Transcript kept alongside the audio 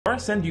Before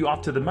I send you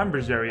off to the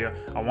members area,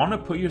 I want to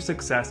put your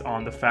success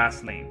on the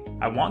fast lane.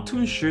 I want to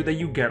ensure that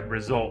you get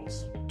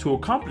results. To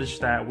accomplish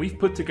that, we've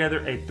put together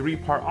a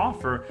 3-part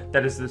offer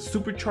that is the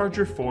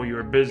supercharger for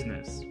your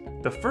business.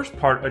 The first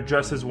part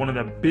addresses one of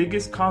the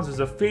biggest causes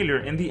of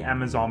failure in the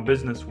Amazon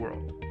business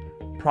world: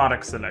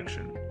 product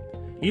selection.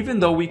 Even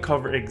though we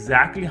cover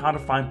exactly how to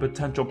find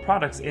potential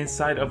products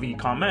inside of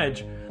eCom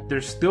Edge,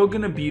 there's still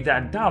going to be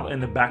that doubt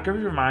in the back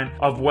of your mind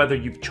of whether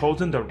you've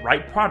chosen the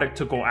right product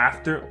to go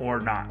after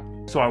or not.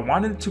 So I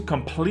wanted to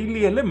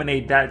completely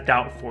eliminate that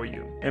doubt for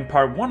you. In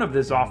part 1 of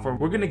this offer,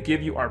 we're going to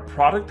give you our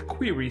product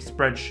query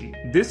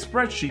spreadsheet. This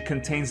spreadsheet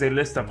contains a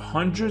list of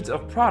hundreds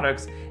of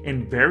products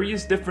in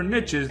various different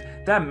niches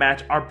that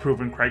match our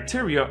proven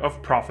criteria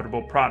of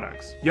profitable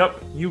products.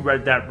 Yup, you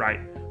read that right.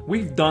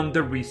 We've done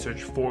the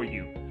research for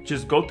you.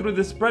 Just go through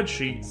the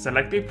spreadsheet,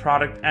 select a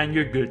product, and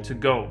you're good to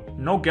go.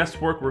 No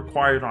guesswork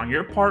required on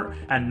your part,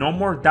 and no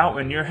more doubt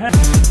in your head.